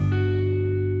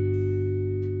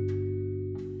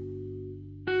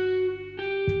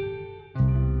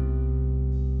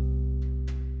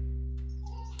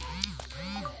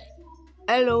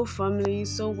Hello, family.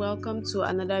 So, welcome to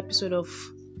another episode of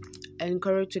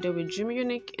Encourage Today with Jimmy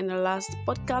Unique. In the last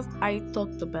podcast, I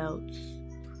talked about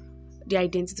the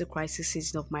identity crisis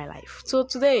season of my life. So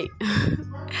today,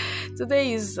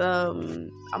 today is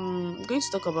I'm going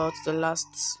to talk about the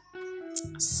last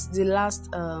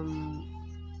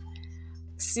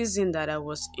season that I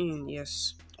was in.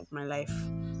 Yes, of my life.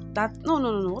 That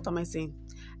no. What am I saying?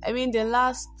 I mean the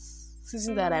last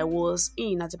season that I was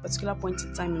in at a particular point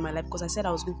in time in my life, because I said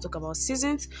I was going to talk about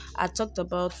seasons. I talked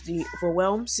about the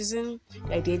overwhelm season,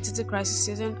 the identity crisis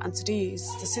season, and today is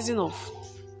the season of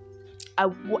I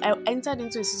entered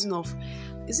into a season of,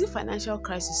 is it financial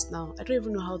crisis now? I don't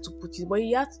even know how to put it, but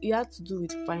it had to do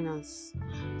with finance.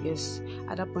 Yes,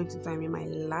 at that point in time in my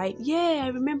life. Yeah, I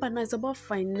remember now. It's about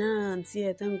finance.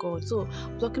 Yeah, thank God. So,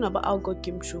 talking about how God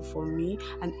came through for me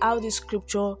and how this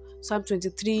scripture, Psalm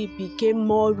 23, became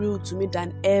more real to me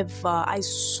than ever. I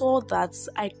saw that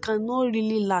I cannot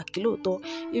really lack.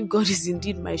 If God is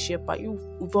indeed my shepherd,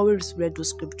 you've always read those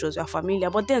scriptures, you're familiar.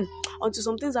 But then, until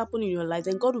some things happen in your life,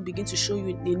 then God will begin to show you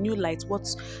in a new light what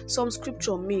some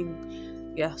scripture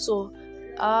mean. Yeah, so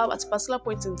at a particular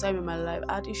point in time in my life,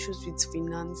 I had issues with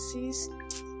finances.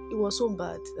 It was so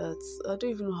bad that I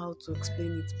don't even know how to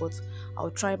explain it, but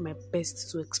I'll try my best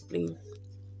to explain.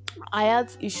 I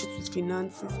had issues with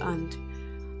finances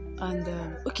and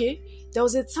okay, there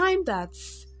was a time that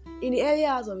in the early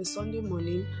hours of a Sunday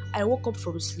morning, I woke up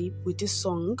from sleep with this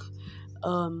song.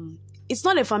 It's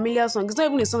not a familiar song. It's not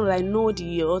even a song that I know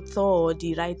the author or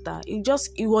the writer.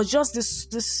 It was just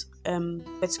this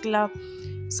particular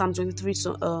Psalm 23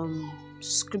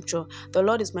 scripture. The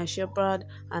Lord is my shepherd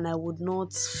and I would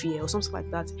not fear, or something like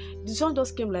that. The song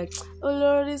just came like, oh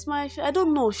Lord is my shepherd. I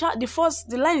don't know.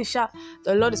 The line is sharp.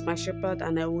 The Lord is my shepherd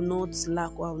and I will not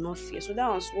lack or I will not fear. So that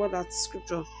was what that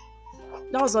scripture.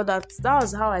 That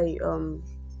was how I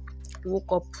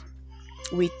woke up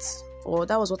with, or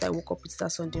that was what I woke up with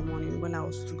that Sunday morning when I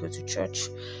was to go to church.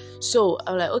 So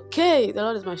I'm like, okay, the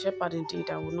Lord is my shepherd indeed.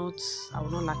 I will not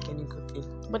lack any good thing.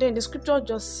 But then the scripture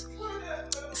just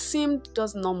seemed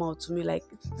just normal to me. Like,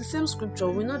 it's the same scripture.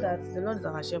 We know that the Lord is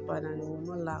our shepherd and we will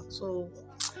not lack. So,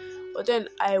 but then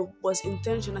I was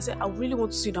intentional. I said, I really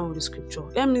want to sit down with the scripture.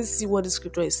 Let me see what the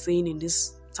scripture is saying in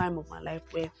this time of my life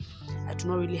where I do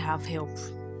not really have help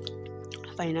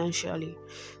financially.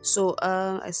 So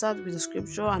I started with the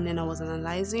scripture and then I was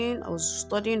analyzing, I was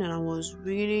studying, and I was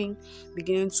reading,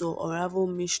 beginning to unravel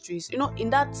mysteries. In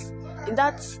that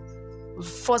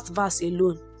first verse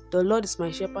alone, the Lord is my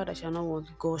shepherd, I shall not want.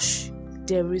 Gosh,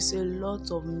 there is a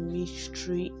lot of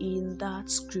mystery in that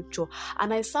scripture.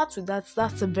 And I sat with that's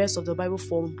the verse of the Bible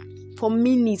for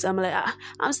minutes. I'm like,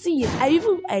 I'm still here.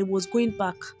 I was going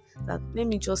back that let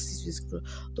me just sit with scripture.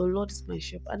 The Lord is my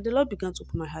shepherd. And the Lord began to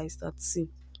open my eyes that see.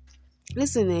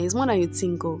 Listen, it's more than you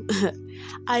think.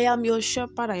 I am your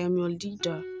shepherd, I am your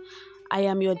leader, I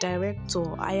am your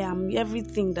director, I am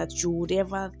everything that you would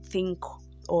ever think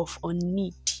of or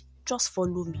need. Just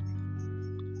follow me.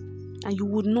 And you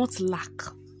would not lack.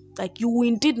 Like, you will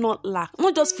indeed not lack.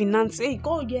 Not just finance. Hey,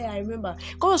 God, yeah, I remember.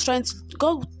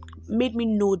 God made me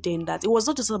know then that it was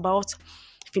not just about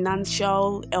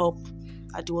financial help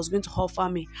that He was going to offer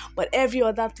me, but every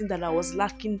other thing that I was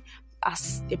lacking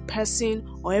as a person,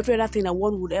 or every other thing that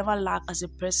one would ever lack as a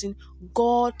person,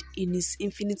 God in His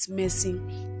infinite mercy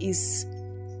is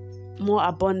more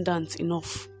abundant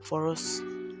enough for us.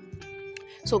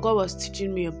 So God was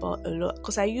teaching me about a lot,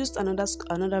 because I used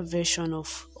another version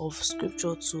of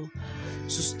scripture to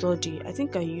study. I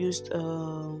think I used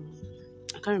I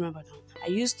can't remember now. I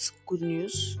used Good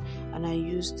News and I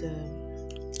used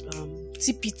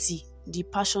TPT, the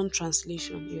Passion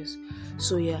Translation. Yes.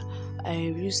 So yeah, I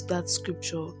used that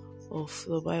scripture of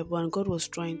the Bible, and God was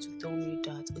trying to tell me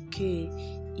that, okay,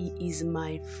 He is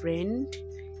my friend.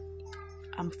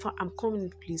 I'm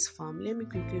coming, please, fam. Let me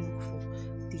quickly look for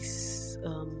this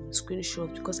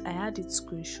screenshot, because I had it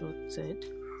screenshotted.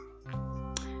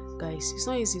 Guys, it's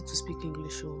not easy to speak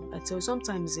English. I tell you,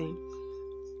 sometimes it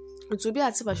will be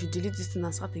as if I should delete this thing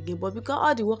and start again, but because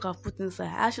all the work I've put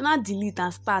inside, I should not delete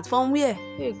and start from where?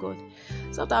 Hey God.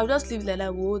 Sometimes I'll just leave like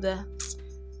go there.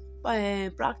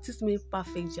 But practice makes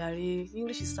perfect, Jerry.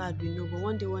 English is sad, we know, but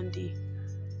one day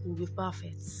we'll be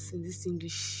perfect in this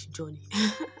English journey.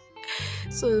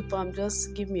 So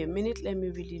just give me a minute. Let me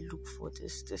really look for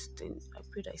this thing. I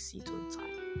pray that I see it on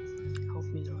time. Help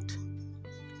me, Lord.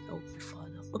 Help me,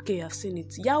 Father. Okay, I've seen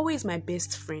it. Yahweh is my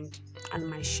best friend and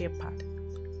my shepherd.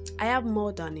 I have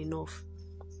more than enough.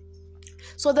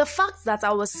 So the fact that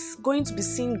I was going to be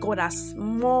seeing God as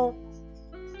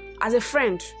a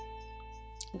friend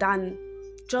than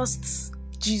just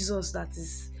Jesus, that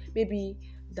is maybe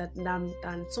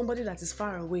than somebody that is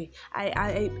far away.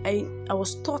 I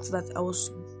was taught that I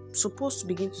was supposed to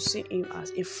begin to see him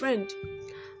as a friend,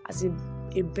 as a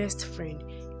best friend.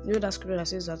 You know that scripture that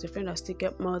says that a friend has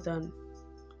taken more than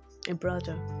a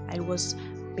brother. I was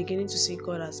beginning to see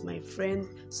God as my friend,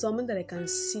 someone that I can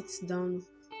sit down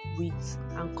with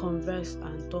and converse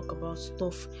and talk about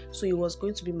stuff. So he was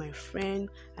going to be my friend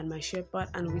and my shepherd,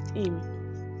 and with him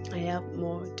I have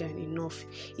more than enough.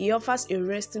 He offers a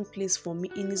resting place for me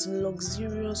in his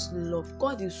luxurious love.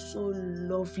 God is so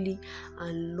lovely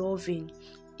and loving.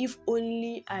 If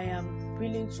only I am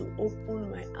willing to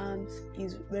open my arms,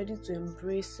 He's ready to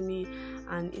embrace me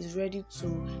and is ready to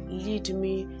lead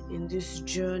me in this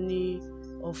journey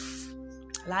of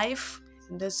life,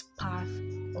 in this path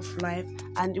of life.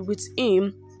 And with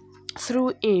Him,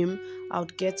 through Him, I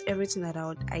would get everything that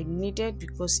I needed,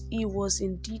 because He was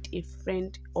indeed a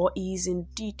friend, or He is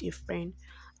indeed a friend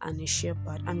and a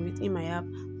shepherd. And with Him, I have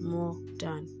more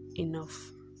than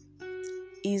enough.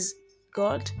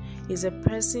 God is a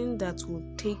person that will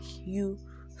take you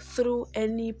through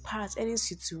any part, any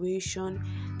situation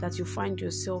that you find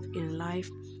yourself in life.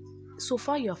 So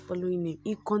far you are following Him,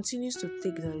 He continues to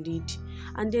take the lead.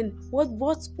 And then what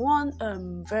one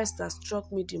verse that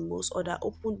struck me the most, or that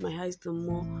opened my eyes the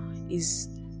more, is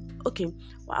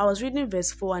I was reading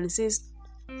verse 4, and it says,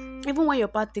 even when your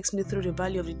path takes me through the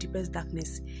valley of the deepest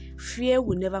darkness, fear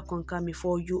will never conquer me,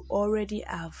 for you already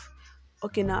have.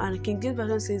 Okay, now, and King James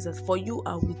Version says that, for you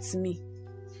are with me.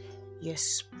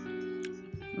 Yes,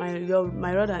 your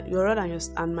rod and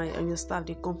your staff,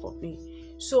 they comfort me.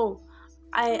 So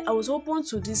I was open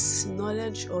to this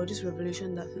knowledge or this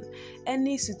revelation that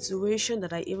any situation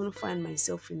that I even find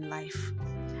myself in life,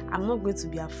 I'm not going to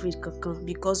be afraid,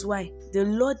 because why? The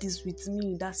Lord is with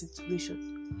me in that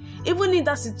situation. Even if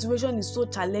that situation is so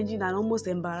challenging and almost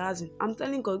embarrassing, I'm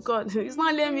telling God, it's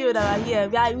not letting me that are here.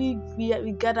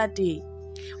 We gather there.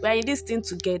 We are in this thing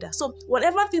together. So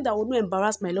whatever thing that will not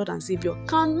embarrass my Lord and Savior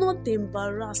cannot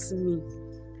embarrass me.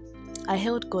 I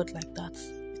held God like that.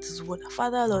 It is what,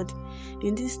 Father Lord,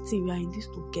 in this thing, we are in this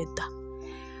together.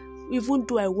 Even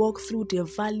though I walk through the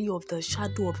valley of the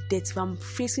shadow of death, if I'm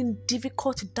facing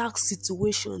difficult, dark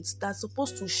situations that's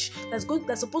supposed to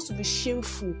be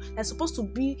shameful, that's supposed to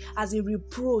be as a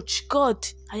reproach, God,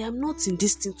 I am not in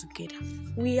this thing together.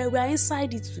 We are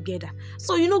inside it together.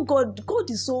 So God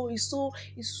is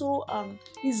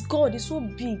He's God. He's so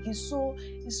big. He's so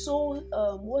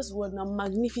what's the word now?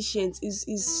 Magnificent.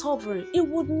 He's sovereign. He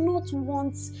would not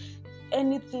want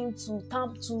anything to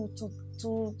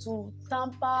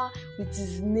tamper with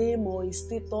His name or His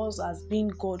status as being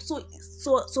God. So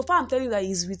far I'm telling you that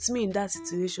He's with me in that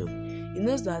situation. He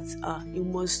knows that He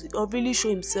must really show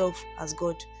Himself as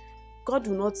God. God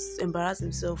will not embarrass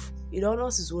Himself. He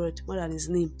honors His word more than His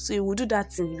name. So He will do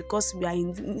that thing because we are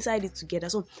inside it together.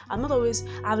 So I've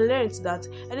learned that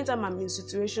anytime I'm in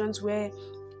situations where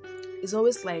it's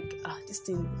always like, this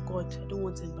thing, God, I don't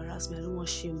want to embarrass me, I don't want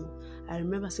shame. I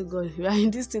remember saying, God, we are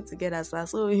in this thing together, sir.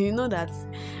 So you know that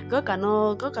God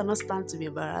cannot stand to be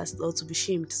embarrassed or to be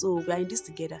shamed. So we are in this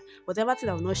together. Whatever thing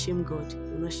that will not shame God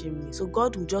will not shame me. So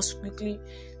God will just quickly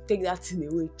take that thing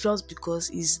away just because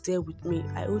He's there with me.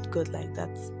 I hold God like that.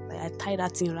 Like I tie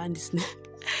that thing around His neck.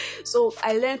 So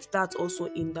I learned that also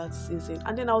in that season.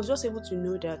 And then I was just able to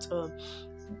know that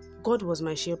God was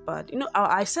my shepherd.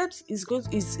 I said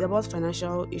it's about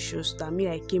financial issues that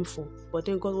I came for. But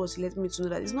then God was letting me to know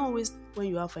that it's not always when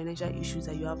you have financial issues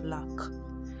that you have lack.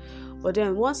 But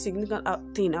then one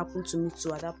significant thing happened to me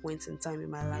too at that point in time in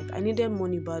my life. I needed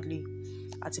money badly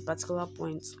at a particular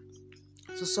point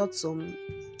to sort some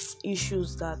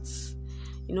issues that,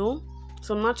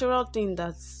 some natural thing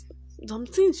that some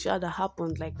things that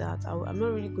happened like that. I'm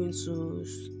not really going to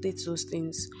state those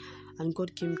things. And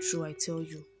God came through, I tell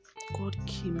you. God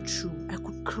came through. I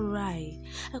could cry.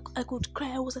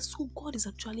 I was like, so God is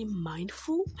actually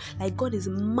mindful? Like, God is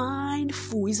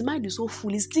mindful. His mind is so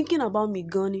full. He's thinking about me,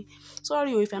 Gani.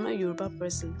 Sorry if you're not a Yoruba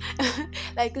person.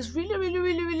 Like, he's really, really,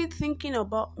 really, really thinking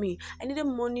about me. I needed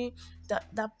money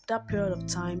that period of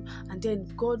time. And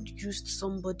then God used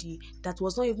somebody that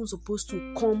was not even supposed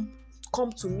to come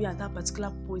to me at that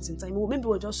particular point in time. Maybe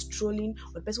we were just strolling,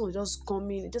 or the person was just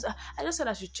coming. I just said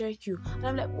I should check you, and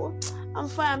I'm like, well, I'm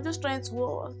fine. I'm just trying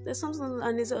to. There's something,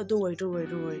 and they said, oh, don't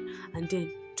worry. And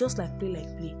then just like play,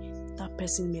 that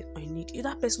person met my need.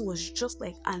 That person was just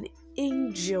like an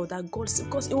angel that God sent,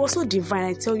 because it was so divine.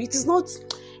 I tell you, it is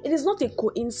not a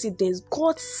coincidence.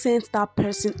 God sent that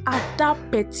person at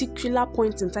that particular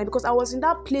point in time, because I was in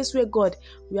that place where, God,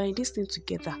 we are in this thing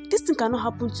together. This thing cannot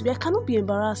happen to me. I cannot be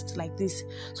embarrassed like this.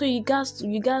 So you guys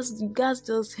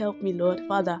just help me, Lord,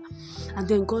 Father. And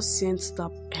then God sent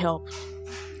that help.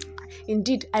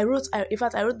 Indeed, I wrote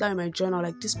down in my journal,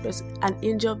 like, this person, an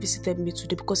angel visited me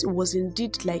today, because it was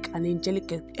indeed like an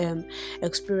angelic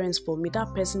experience for me.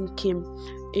 That person came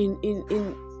in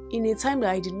a time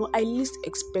that I least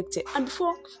expected. And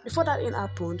before that thing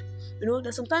happened,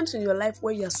 there's sometimes in your life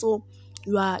where you have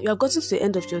gotten to the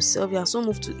end of yourself, you are so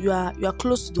moved to, you are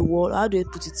close to the wall. How do I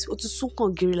put it? Or to so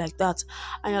like that,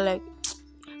 and you're like,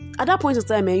 at that point in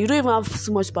time, you don't even have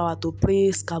so much power to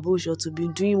play scaboose or to be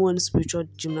doing one spiritual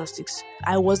gymnastics.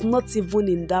 I was not even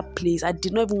in that place. I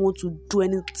did not even want to do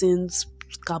anything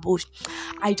scaboose.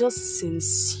 I just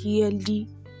sincerely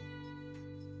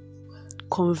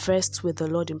conversed with the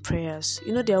Lord in prayers.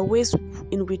 There are a lot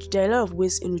of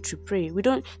ways in which we pray.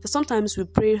 Sometimes we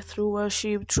pray through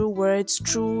worship, through words,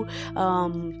 through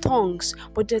tongues,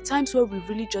 but there are times where we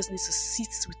really just need to sit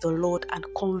with the Lord and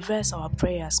converse our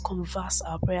prayers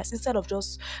instead of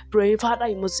just praying. Father,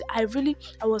 I was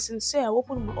sincere. I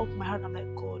opened up my heart. I'm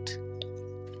like, God,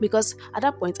 because at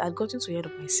that point I'd gotten to the end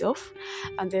of myself,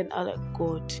 and then I'm like,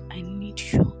 God, I need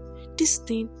you. This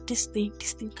thing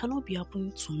cannot be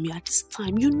happening to me at this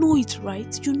time. You know it,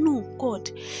 right? God,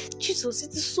 Jesus,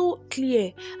 it is so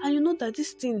clear. And you know that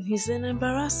this thing is an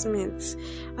embarrassment,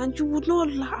 and you would not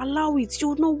allow it. You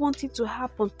would not want it to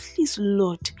happen. Please,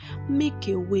 Lord, make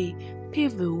a way,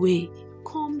 pave a way,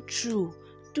 come true,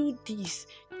 do this,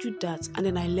 do that. And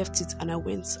then I left it and I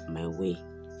went my way.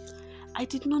 I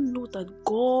did not know that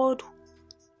God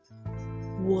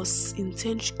was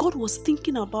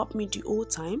thinking about me the whole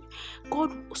time.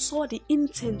 God saw the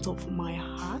intent of my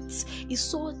heart. He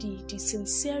saw the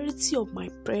sincerity of my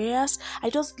prayers.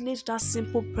 I just laid that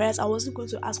simple prayers. I wasn't going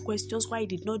to ask questions why I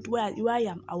did not do where I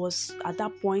am. I was at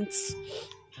that point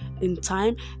in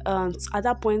time, at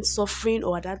that point suffering,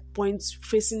 or at that point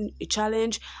facing a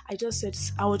challenge. I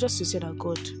was just sincere that,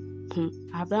 God,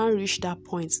 I've not reached that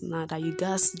point now that you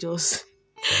guys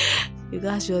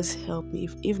just help me.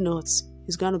 If not,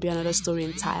 it's going to be another story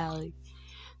entirely.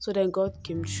 So then God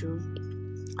came through,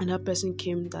 and that person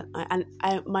came,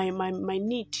 my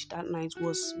need that night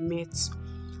was met.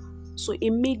 So it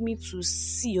made me to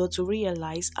see, or to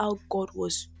realize, how God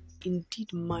was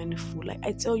indeed mindful. Like,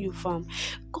 I tell you, fam,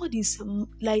 God is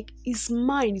like, his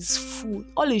mind is full.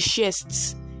 All his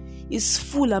chests is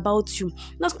full about you.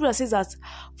 Not scripture says that,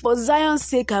 for Zion's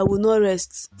sake I will not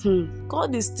rest.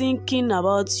 God is thinking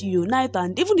about you night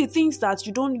and even the things that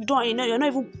you're not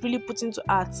even really putting into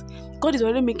heart. God is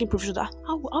already making provisions.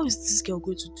 How is this girl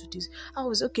going to do this?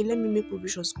 Okay, let me make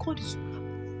provisions.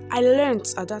 I learned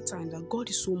at that time that God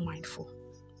is so mindful.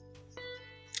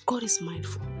 God is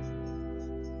mindful.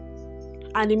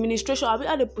 And the ministration, how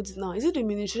they put it now? Is it the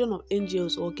ministration of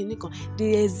angels or Kiniko?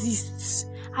 They exist.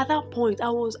 At that point, I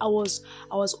was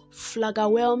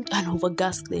flabbergasted and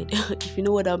overgasted, if you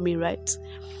know what I mean, right?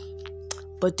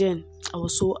 But then I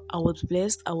was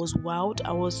blessed. I was wowed.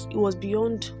 It was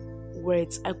beyond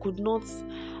words. I could not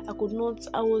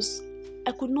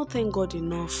thank God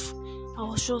enough. I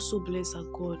was just so blessed at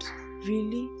God.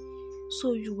 Really?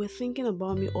 So you were thinking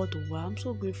about me all the while. I'm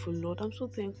so grateful, Lord. I'm so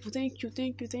thankful. Thank you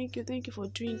for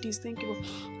doing this.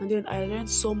 And then I learned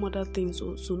some other things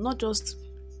also, not just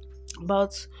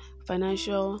about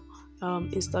financial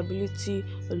instability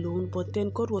alone, but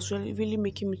then God was really, really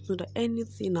making me know that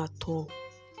anything at all,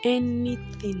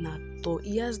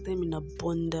 He has them in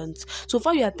abundance. So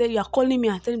far you are calling me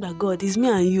and telling that God is me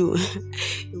and you.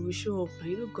 He will show up.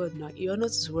 And God now, He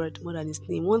honors His word more than His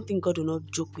name. One thing God will not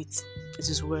joke with is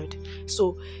His word.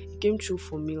 So it came true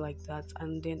for me like that.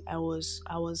 And then I was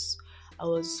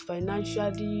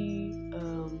financially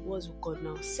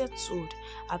settled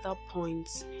at that point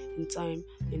in time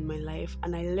in my life.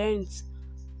 And I learned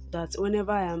that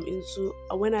whenever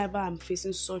I'm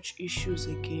facing such issues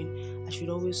again, I should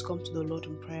always come to the Lord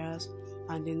in prayers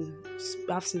and then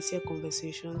have sincere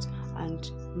conversations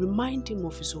and remind Him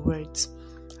of His words,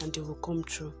 and they will come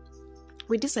true.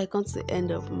 With this, I come to the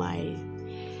end of my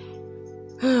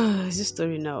this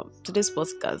story now. Today's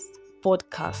podcast.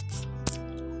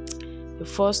 The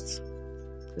first,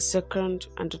 the second,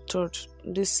 and the third.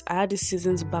 I had these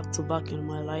seasons back to back in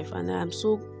my life, and I'm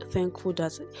so thankful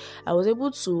that I was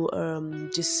able to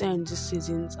discern these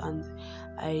seasons, and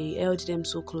I held them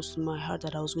so close to my heart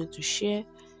that I was going to share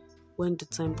when the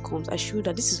time comes. I feel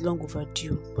that this is long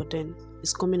overdue, but then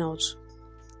it's coming out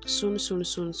soon, soon,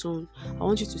 soon, soon. I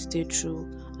want you to stay true,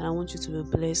 and I want you to be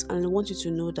blessed, and I want you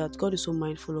to know that God is so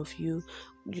mindful of you.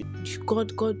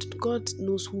 God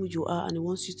knows who you are, and He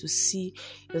wants you to see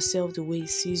yourself the way He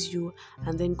sees you.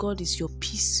 And then God is your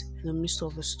peace in the midst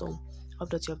of a storm. I hope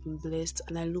that you have been blessed,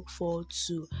 and I look forward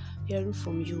to hearing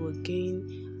from you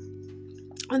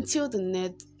again. Until the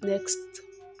next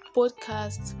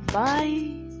podcast.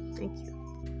 Bye.